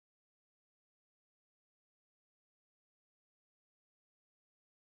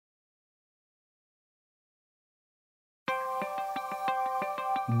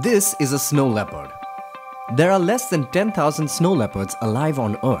This is a snow leopard. There are less than 10,000 snow leopards alive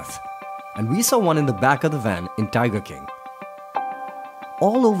on Earth, and we saw one in the back of the van in Tiger King.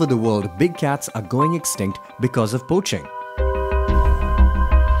 All over the world, big cats are going extinct because of poaching.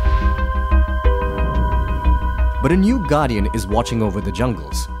 But a new guardian is watching over the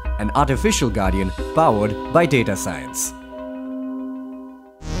jungles, an artificial guardian powered by data science.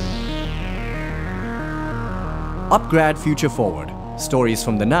 upGrad Future Forward. Stories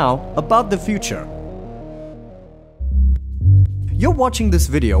from the now about the future. You're watching this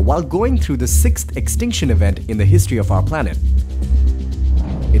video while going through the 6th extinction event in the history of our planet.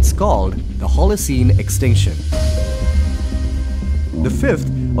 It's called the Holocene Extinction. The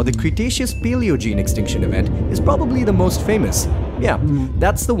 5th, or the Cretaceous-Paleogene extinction event, is probably the most famous. Yeah,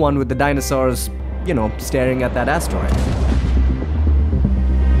 that's the one with the dinosaurs, staring at that asteroid.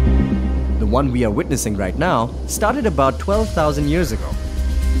 The one we are witnessing right now started about 12,000 years ago.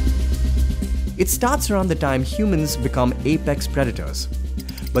 It starts around the time humans become apex predators.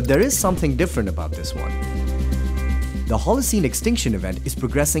 But there is something different about this one. The Holocene extinction event is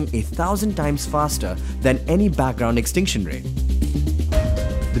progressing 1,000 times faster than any background extinction rate.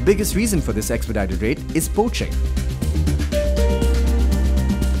 The biggest reason for this expedited rate is poaching.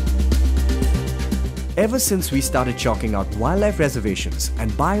 Ever since we started chalking out wildlife reservations and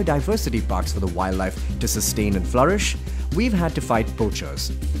biodiversity parks for the wildlife to sustain and flourish, we've had to fight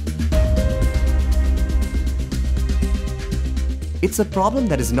poachers. It's a problem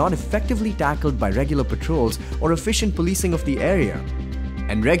that is not effectively tackled by regular patrols or efficient policing of the area.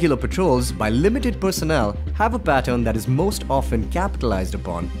 And regular patrols, by limited personnel, have a pattern that is most often capitalized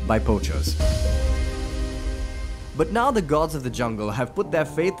upon by poachers. But now the gods of the jungle have put their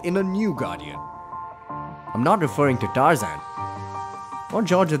faith in a new guardian. I'm not referring to Tarzan or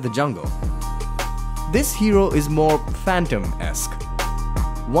George of the Jungle. This hero is more Phantom-esque.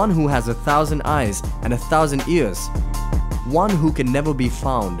 One who has 1,000 eyes and 1,000 ears. One who can never be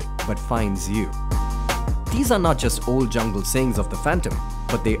found but finds you. These are not just old jungle sayings of the Phantom,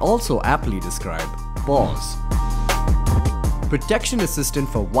 but they also aptly describe PAWS. Protection Assistant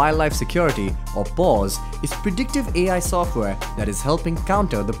for Wildlife Security, or PAWS, is predictive AI software that is helping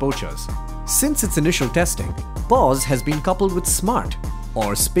counter the poachers. Since its initial testing, PAWS has been coupled with SMART,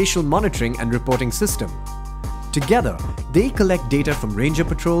 or Spatial Monitoring and Reporting System. Together, they collect data from ranger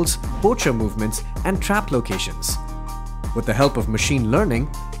patrols, poacher movements, and trap locations. With the help of machine learning,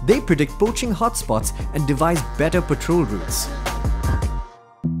 they predict poaching hotspots and devise better patrol routes.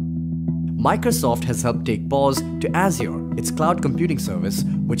 Microsoft has helped take PAWS to Azure, its cloud computing service,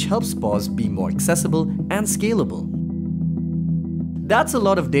 which helps PAWS be more accessible and scalable. That's a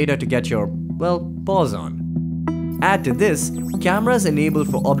lot of data to get your, paws on. Add to this, cameras enabled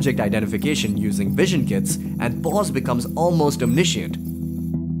for object identification using vision kits, and PAWS becomes almost omniscient.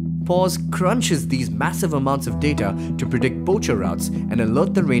 PAWS crunches these massive amounts of data to predict poacher routes and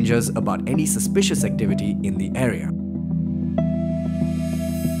alert the rangers about any suspicious activity in the area.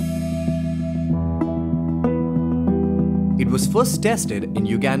 It was first tested in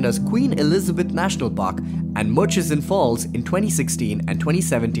Uganda's Queen Elizabeth National Park and Murchison Falls in 2016 and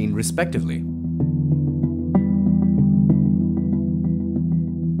 2017 respectively.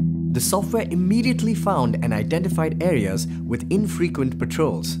 The software immediately found and identified areas with infrequent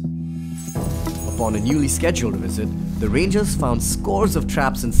patrols. Upon a newly scheduled visit, the rangers found scores of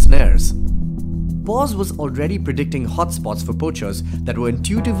traps and snares. PAWS was already predicting hotspots for poachers that were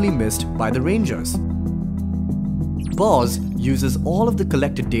intuitively missed by the rangers. PAWS uses all of the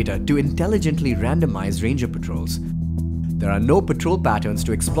collected data to intelligently randomize ranger patrols. There are no patrol patterns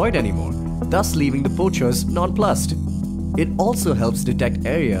to exploit anymore, thus leaving the poachers nonplussed. It also helps detect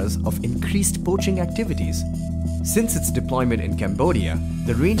areas of increased poaching activities. Since its deployment in Cambodia,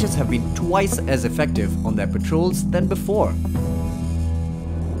 the rangers have been twice as effective on their patrols than before.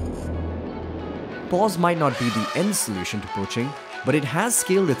 PAWS might not be the end solution to poaching, but it has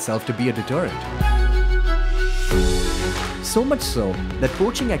scaled itself to be a deterrent. So much so that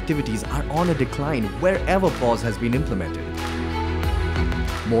poaching activities are on a decline wherever PAWS has been implemented.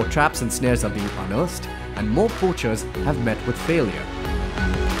 More traps and snares are being unearthed, and more poachers have met with failure.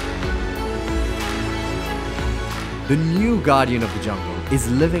 The new guardian of the jungle is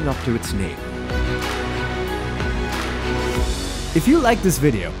living up to its name. If you like this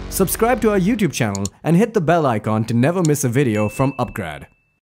video, subscribe to our YouTube channel and hit the bell icon to never miss a video from upGrad.